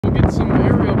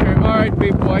right,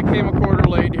 people, I came a quarter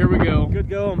late. Here we go. Good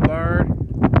going, Bird.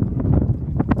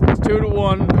 It's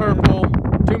 2-1, purple.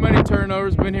 Too many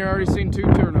turnovers. Been here, already seen 2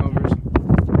 turnovers.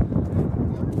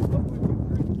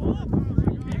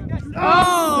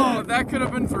 Oh, that could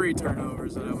have been 3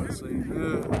 turnovers that I would have seen.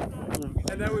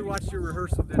 And then we watched your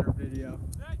rehearsal dinner video.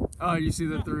 Oh, you see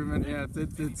that 3-minute? Yeah,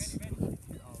 it's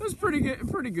pretty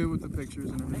good with the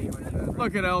pictures and everything like that.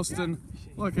 Look at Elston.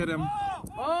 Look at him.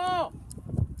 Oh!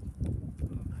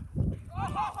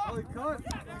 Holy cut.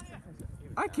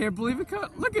 I can't believe it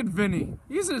cut. Look at Vinny.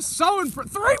 He's just so in front.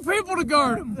 3 people to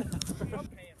guard him.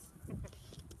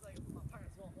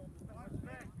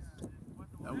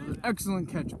 That was an excellent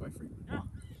catch by Freeman.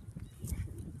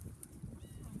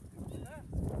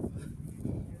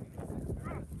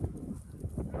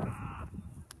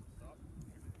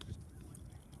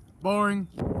 Boring.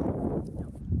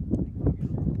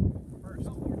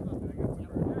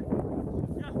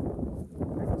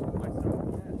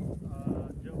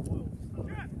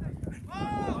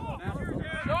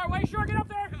 Short, get up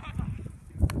there.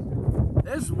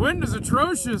 This wind is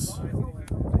atrocious.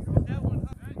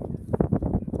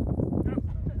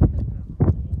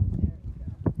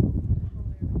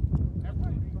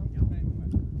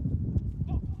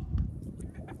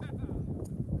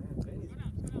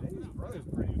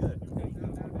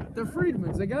 They're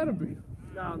Freedmans, they gotta be.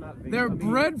 No, not Vinny. They're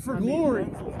bred for glory.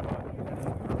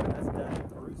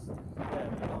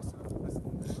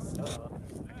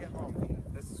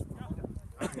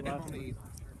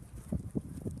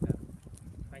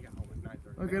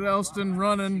 Look at Elston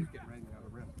running.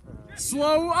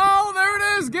 Slow. Oh, there it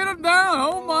is. Get him down.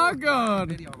 Oh, my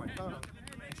God.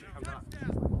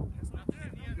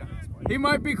 He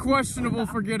might be questionable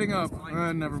for getting up.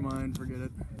 Never mind. Forget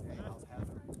it.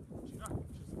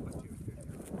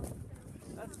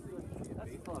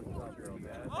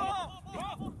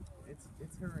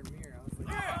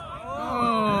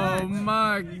 Oh,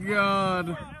 my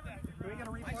God.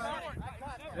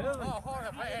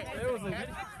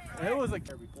 It was a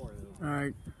All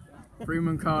right,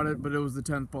 Freeman caught it, but it was the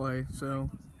 10th play, so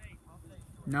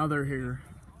now they're here.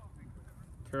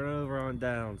 turnover on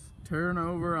downs.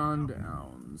 Turnover on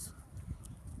downs.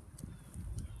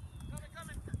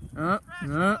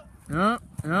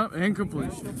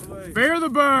 Incompletion. Fear the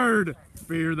bird.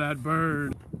 Fear that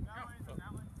bird.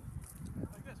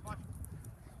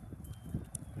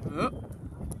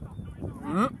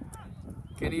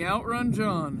 Can he outrun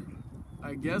John?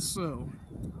 I guess so.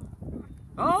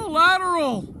 Oh,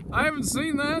 lateral! I haven't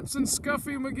seen that since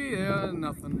Scuffy McGee. Yeah,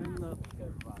 nothing.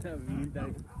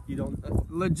 You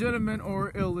don't. Legitimate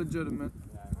or illegitimate?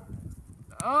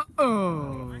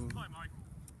 Uh-oh.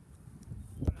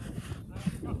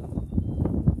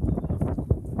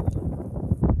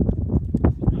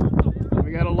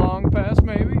 We got a long pass,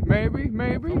 maybe.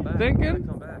 Thinking.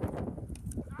 Come back.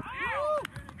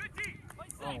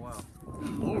 Oh wow.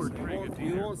 Lord.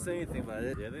 You won't say anything about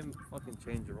it. Yeah, they fucking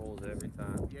change the rules every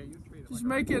time. Just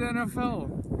make it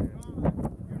NFL.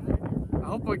 I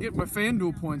hope I get my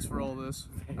FanDuel points for all this.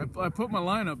 I put my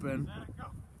lineup in.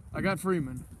 I got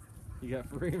Freeman. You got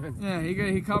Freeman. Yeah,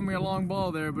 he caught me a long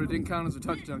ball there, but it didn't count as a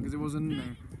touchdown because it wasn't in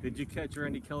there. Did you catch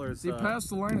Randy Keller's? He passed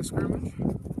the line of scrimmage.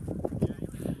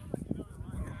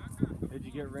 Did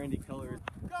you get Randy Keller's?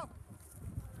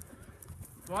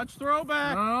 Watch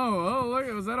throwback. Oh, look,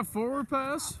 was that a forward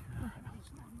pass?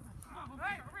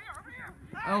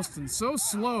 Elston, so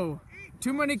slow.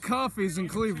 Too many coffees in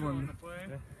Cleveland.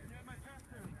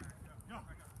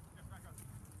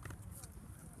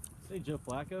 Say Joe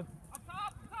Flacco.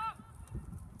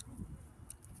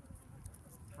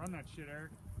 Run that shit,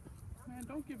 Eric. Man,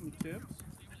 don't give him tips.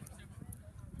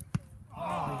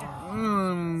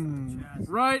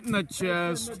 Right in the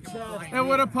chest. It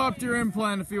would have popped your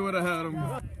implant if you would have had him.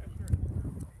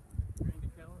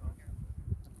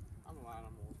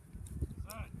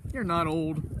 You're not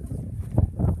old.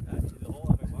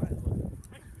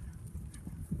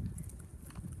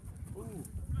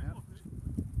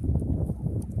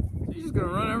 He's just gonna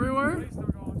run everywhere.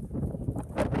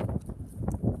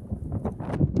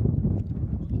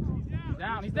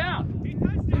 He's down. He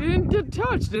didn't get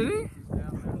touched, did he?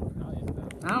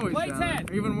 Now he's Play down.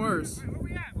 10. Even worse. Where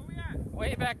we at?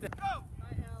 Way back there.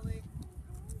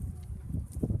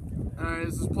 Alright,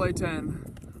 this is play 10.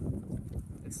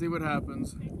 Let's see what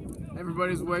happens.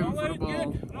 Everybody's waiting for the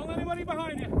ball. Don't let anybody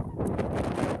behind you.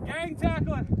 Gang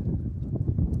tackling.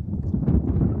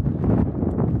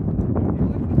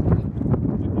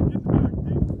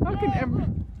 How can every...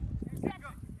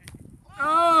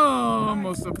 Oh,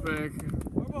 almost a pick.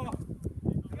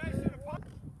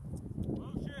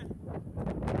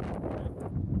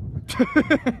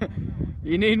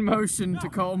 You need motion to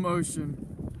call motion.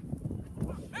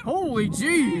 Holy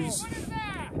jeez!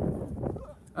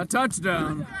 A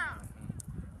touchdown.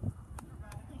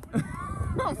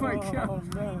 Oh my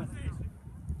god.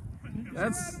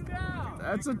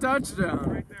 That's a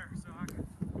touchdown.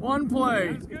 One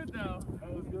play.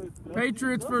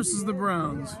 Patriots versus the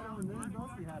Browns.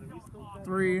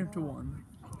 3-1.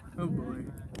 Oh boy.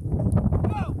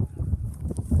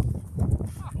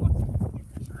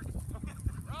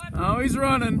 Oh, he's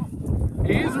running.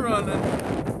 He's running.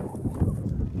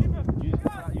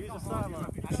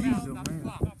 Jeez, oh man.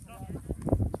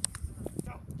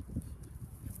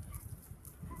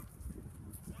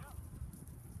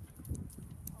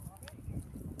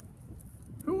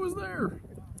 Who was there?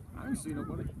 I didn't see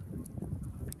nobody.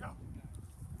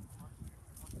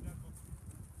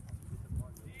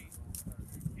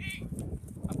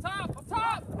 Up top!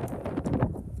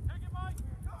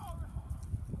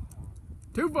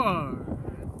 Too far.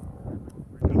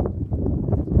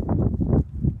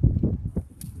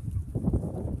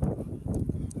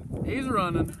 He's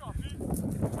running.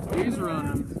 He's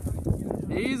running.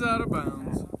 He's out of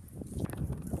bounds.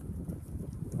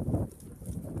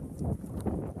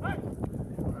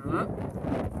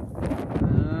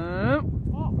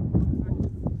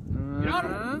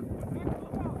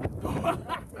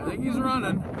 I think he's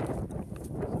running.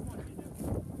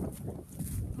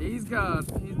 He's down.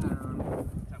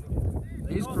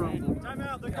 He's crumbled.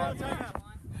 Timeout, they're calling timeout.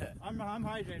 I'm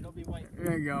hydrated, I'll be white.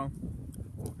 There you go.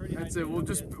 That's it. We'll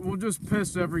just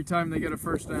piss every time they get a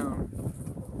first down.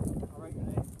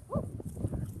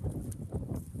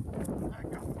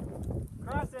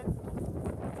 Cross it.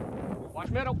 Watch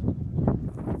middle.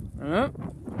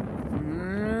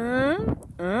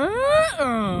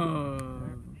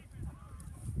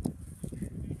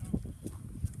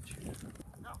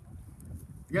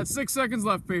 You got 6 seconds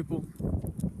left, people.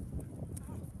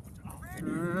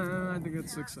 I think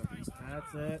it's 6 seconds.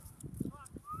 That's it.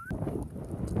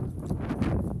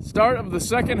 Start of the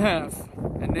second half,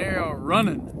 and they are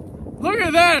running. Look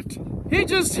at that! He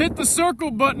just hit the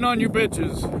circle button on you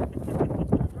bitches.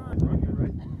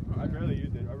 I really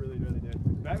used it. I really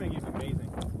did. Batman is amazing.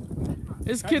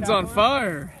 This kid's on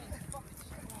fire.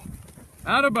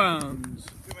 Out of bounds.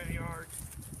 Too many yards.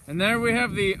 And there we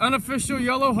have the unofficial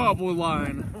yellow hobble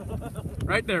line.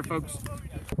 Right there, folks.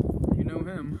 You know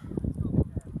him.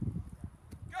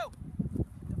 Go!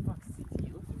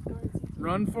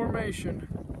 Run formation.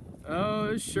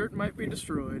 Oh, his shirt might be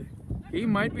destroyed. He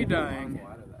might be dying.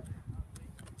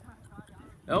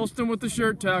 Elston with the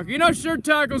shirt tackle. You know shirt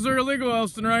tackles are illegal,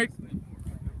 Elston, right?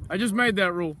 I just made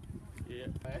that rule. Yeah.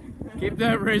 Keep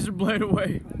that razor blade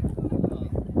away.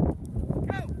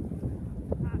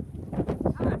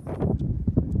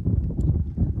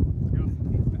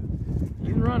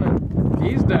 He's running.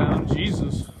 He's down.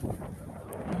 Jesus.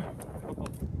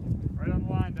 Right on the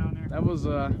line down there. That was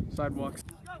sidewalks.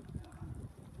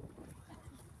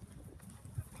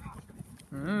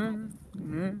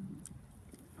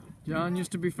 John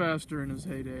used to be faster in his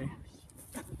heyday.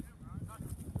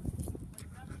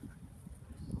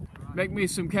 Make me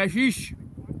some cashish.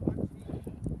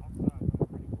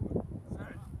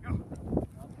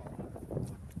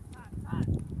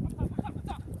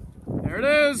 There it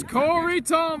is, Corey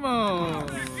Tomo.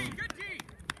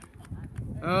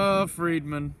 Oh,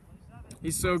 Friedman.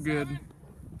 He's so good.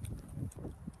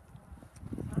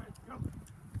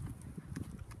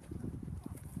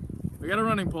 We got a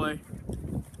running play.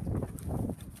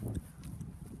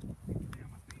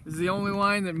 This is the only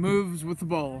line that moves with the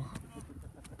ball.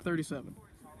 37.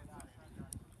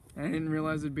 I didn't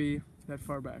realize it'd be that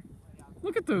far back.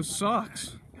 Look at those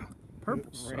socks.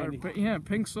 Purple. Yeah,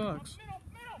 pink socks.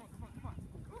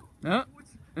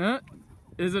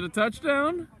 Is it a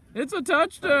touchdown? It's a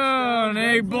touchdown!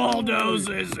 He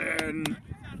bulldozes in.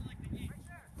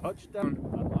 Touchdown.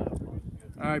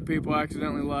 Alright, people, I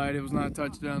accidentally lied. It was not a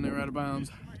touchdown. They were out of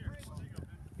bounds.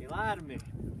 He lied to me.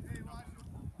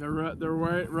 They're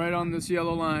right on this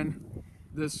yellow line.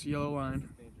 This yellow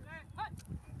line.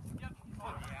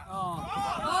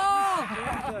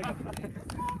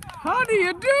 How do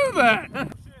you do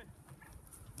that?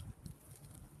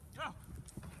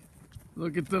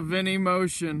 Look at the Vinny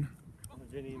motion.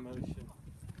 Vinny motion.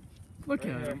 Look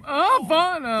at him. Oh,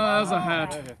 fun! That was a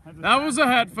hat. That was a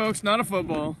hat, folks, not a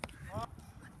football.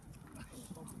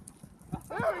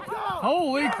 There we go!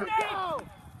 Holy crap!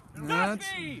 That's.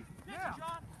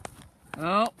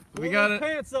 Oh, we got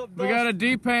a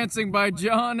de-pantsing by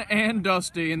John and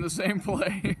Dusty in the same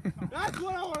play. That's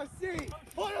what I want to see!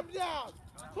 Put him down!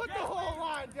 Put the whole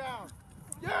line down!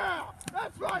 Yeah!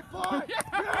 That's right, boy!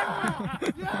 Yeah!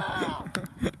 Yeah!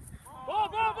 Ball!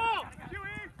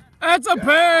 That's a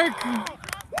pick!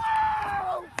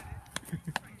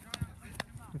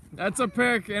 That's a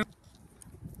pick. Yeah,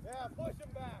 push him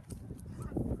back.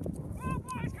 Oh,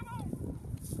 boys, come on!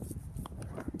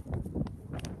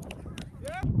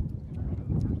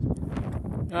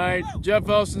 All right, Jeff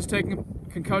Elson's taking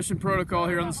concussion protocol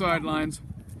here on the sidelines.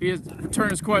 His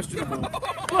return is questionable.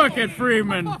 Look at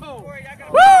Freeman.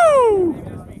 Woo!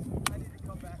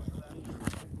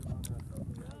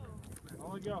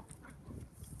 Go.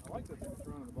 I like the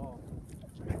throwing the ball.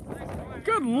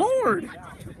 Good Lord.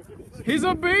 He's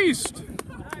a beast.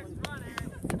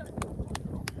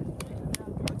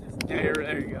 Yeah,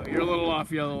 there you go. You're a little off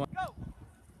the other line.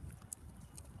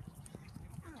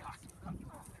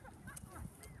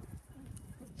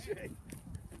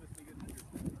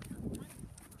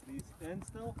 These stand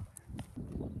still?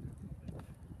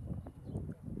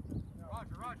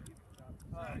 Roger.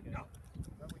 Go.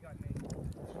 We got Nate.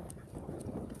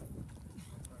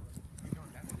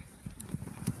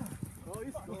 Oh,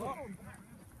 he's still up.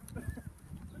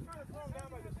 Just trying to throw him down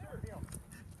by the shirt.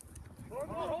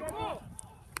 Hold the ball.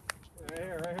 Right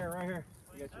here.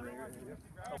 You got you right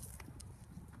here.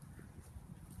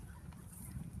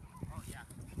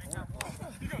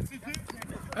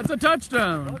 That's a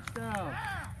touchdown. Touchdown.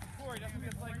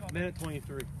 Minute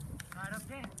 23.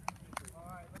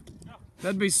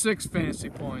 That'd be 6 fantasy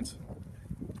points.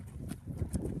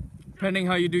 Depending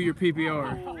how you do your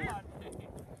PPR.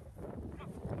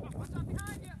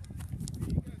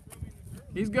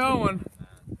 He's going.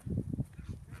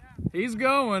 He's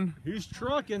going. He's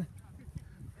trucking.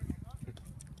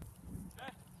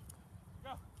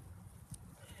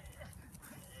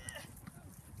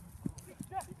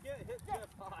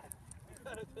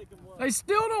 They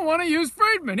still don't want to use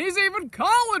Friedman. He's even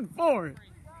calling for it.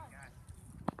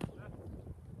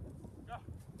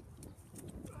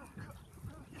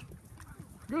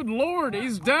 Good Lord,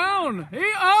 he's down.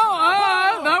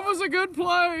 That was a good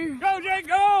play. Go, Jake,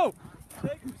 go!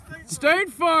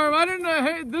 State Farm. I didn't know.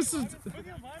 Hey, this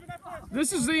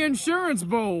is the insurance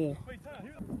bowl.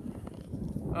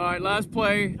 All right, last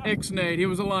play. Ixnade. He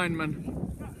was a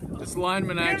lineman. This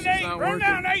lineman action's not Run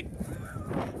down, working. Nate!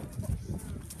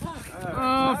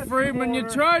 Oh, Freeman, you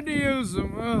tried to use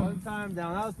him. Oh. One time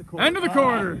down. That was the quarter. End of the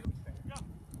quarter.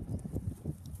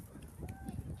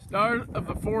 Start of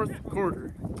the 4th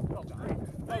quarter.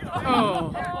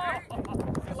 Oh.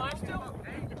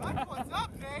 What's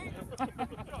up, Nate?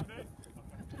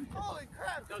 Holy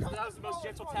crap. That was the most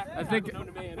gentle tackle I think known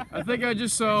to man. I think I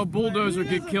just saw a bulldozer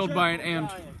get killed by an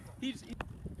ant.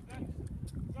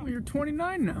 Well, you're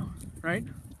 29 now, right?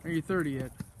 Or are you 30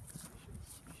 yet?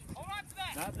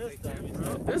 Not this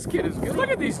time. This kid is good. Look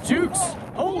at these jukes.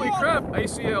 Holy crap.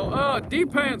 ACL.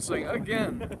 De-pantsing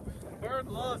again. Bird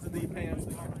loves the deep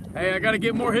hands. Hey, I got to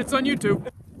get more hits on YouTube.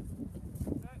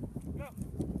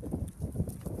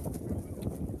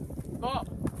 Oh,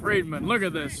 Friedman, look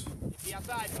at this. The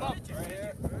outside, come on. Right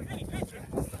here. That's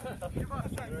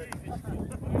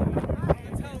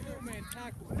how a little man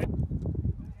tackles.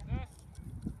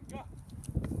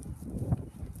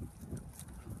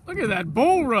 Look at that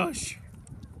bull rush.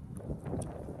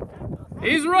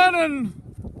 He's running.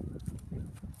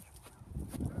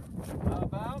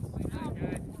 Bounce.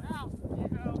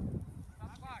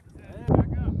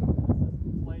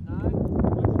 Play 9.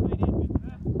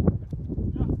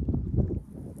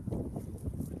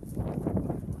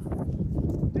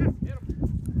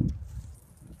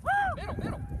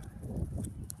 Middle.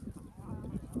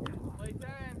 Play 10.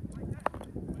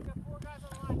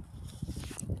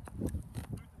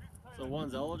 So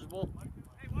one's eligible.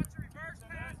 Hey, watch your reverse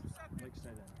pass or something. Like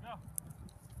say that. No.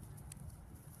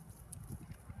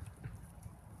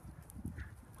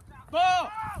 Ball.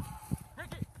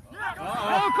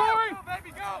 Oh, Corey. Go,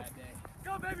 baby, go!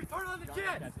 Go, baby, turn on the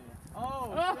kid!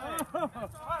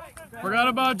 Forgot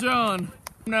about John.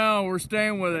 No, we're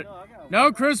staying with it.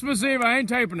 No, Christmas Eve. I ain't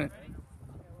taping it.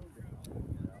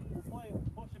 We'll play.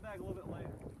 Push it back a little bit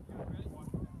later.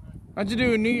 How'd you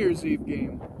do a New Year's Eve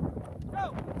game?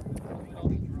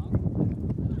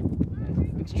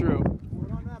 It's true.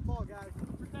 We're on that ball, guys.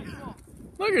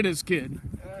 Look at this kid.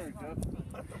 There we go.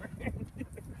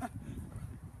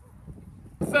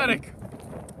 Pathetic.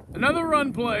 Another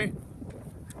run play.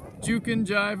 Juking,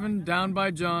 jiving, down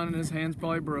by John, and his hands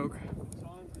probably broke.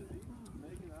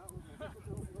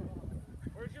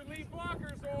 Where's your lead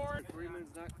blockers, Orr?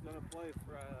 Freeman's not going to play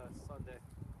for Sunday.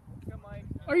 Come, Mike.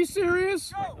 Are you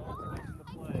serious? Go! To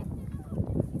play.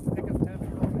 Pick up 10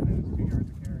 and then it's 2 yards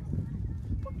of carry.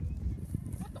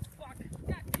 What the fuck?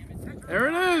 God damn it. There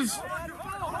it is.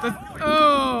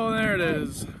 Oh, there it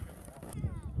is.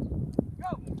 Go!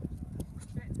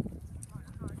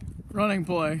 Running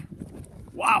play.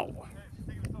 Wow.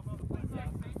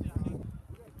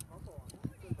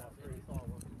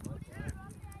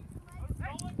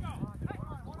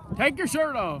 Take your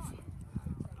shirt off.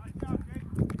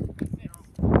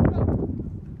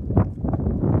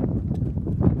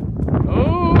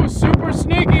 Oh, super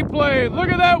sneaky play. Look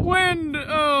at that wind.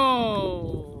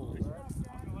 Oh.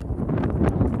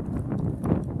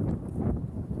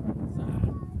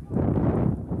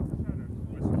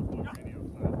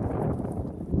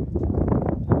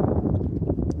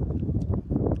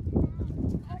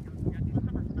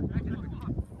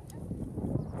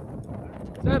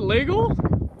 Is that legal?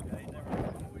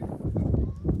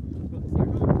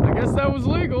 I guess that was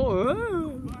legal. It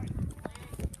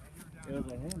was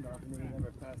a handoff and then he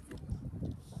never passed it.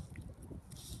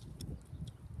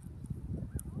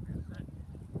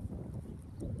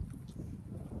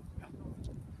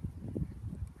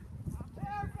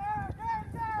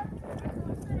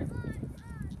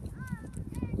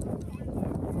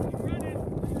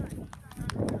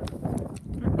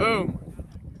 Boom.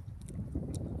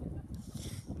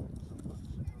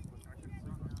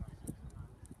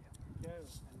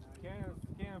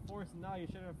 Can't enforce it now. You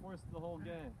should have enforced the whole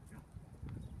game.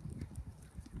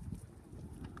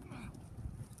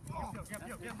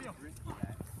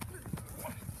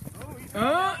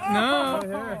 No.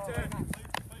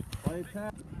 Play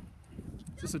tap.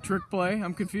 Is this a trick play?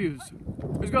 I'm confused.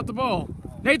 Who's got the ball?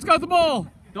 Nate's got the ball.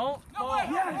 Don't fall.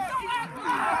 That's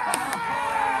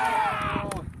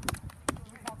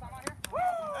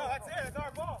it. It's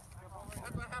our ball.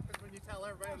 That's what happens when you tell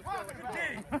everybody to feel like a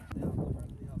game.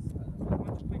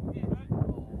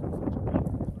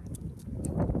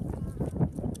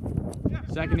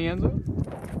 Second the end zone.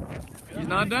 He's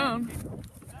not down.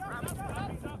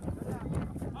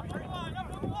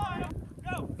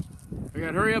 We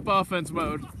got hurry up offense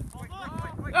mode.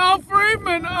 Oh,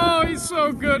 Friedman! Oh, he's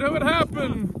so good. What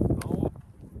happened?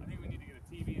 I think we need to get a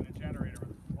TV and a generator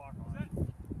with a clock on it.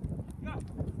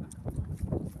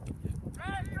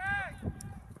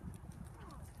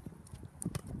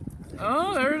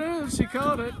 Oh, there it is. He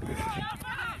caught it.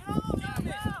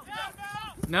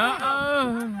 No.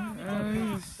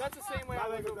 That's the same way I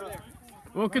was over there.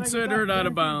 We'll consider it out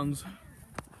of bounds.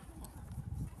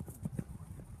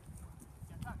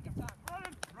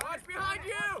 Watch behind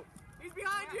you! He's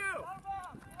behind you!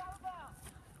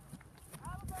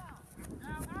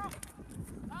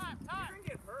 Time.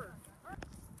 Get hurt.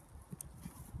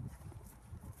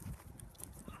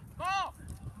 Ball!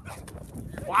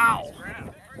 Wow.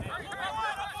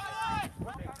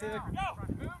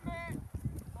 Movement.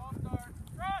 Ball start.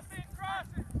 Crossing.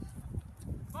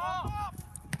 Ball.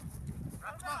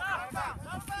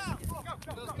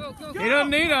 He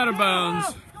doesn't need out of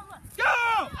bounds.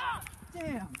 Go!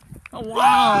 Damn. Oh,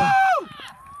 wow.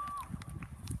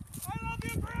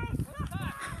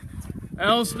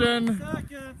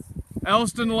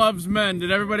 Elston loves men.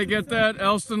 Did everybody get that?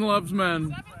 Elston loves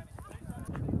men.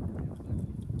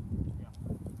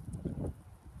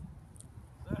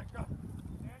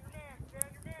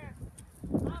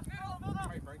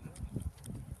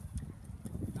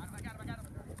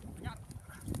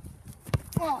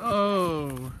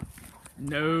 Oh,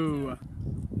 no.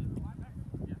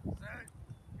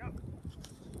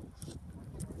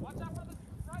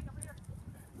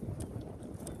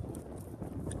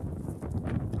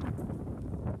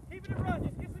 Keep it in run,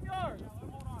 just get some yards.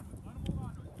 Come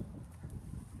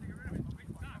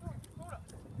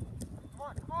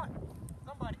on.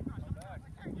 Somebody.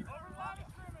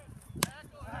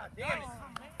 Damn it.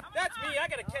 That's me. I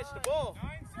gotta catch the ball.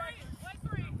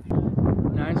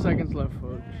 9 seconds left,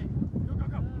 folks.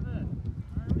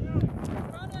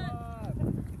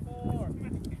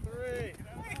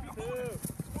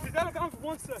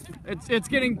 It's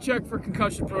getting checked for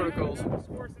concussion protocols.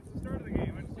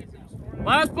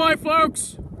 Last play,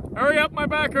 folks. Hurry up, my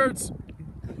back hurts.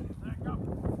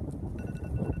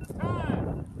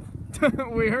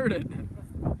 We heard it.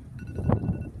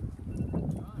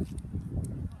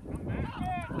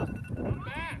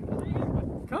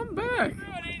 Come back.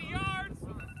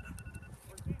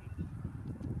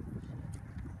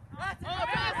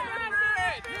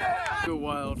 Go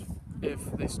wild if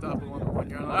they stop him on the 1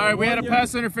 yard line. All right, we had a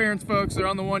pass interference, folks. They're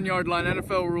on the 1 yard line.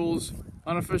 NFL rules,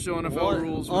 unofficial NFL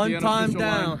rules. With the Untimed unofficial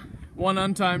down. line. One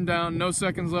untimed down. No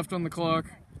seconds left on the clock.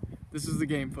 This is the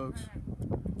game, folks.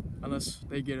 Unless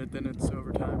they get it, then it's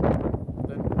overtime.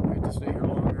 Then we have to stay here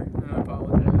longer. And I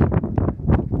apologize.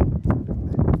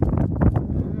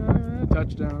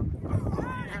 Touchdown.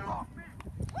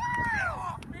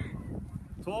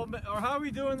 12 or how are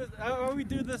we doing this? How are we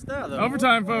doing this now, though?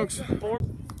 Overtime, folks.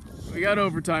 We got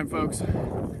overtime, folks.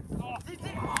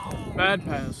 Bad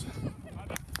pass.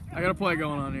 I got a play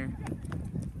going on here.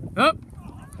 Up.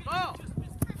 Oh.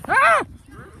 Ah!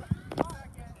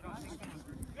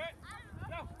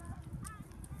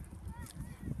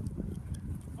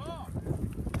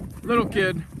 Little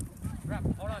kid.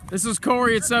 This is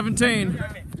Corey at 17.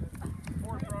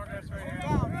 Forward progress right here.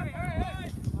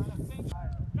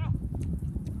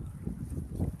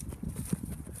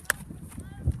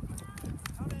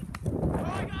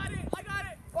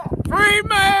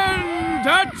 Freeman!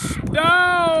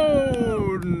 Touchdown!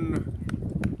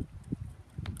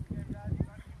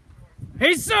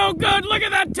 He's so good! Look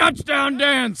at that touchdown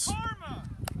dance!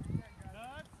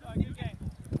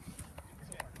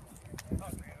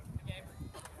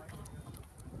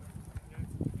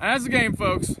 That's the game,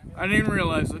 folks. I didn't even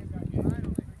realize it.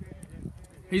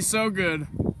 He's so good.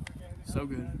 So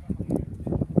good.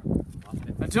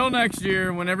 Until next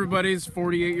year when everybody's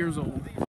 48 years old.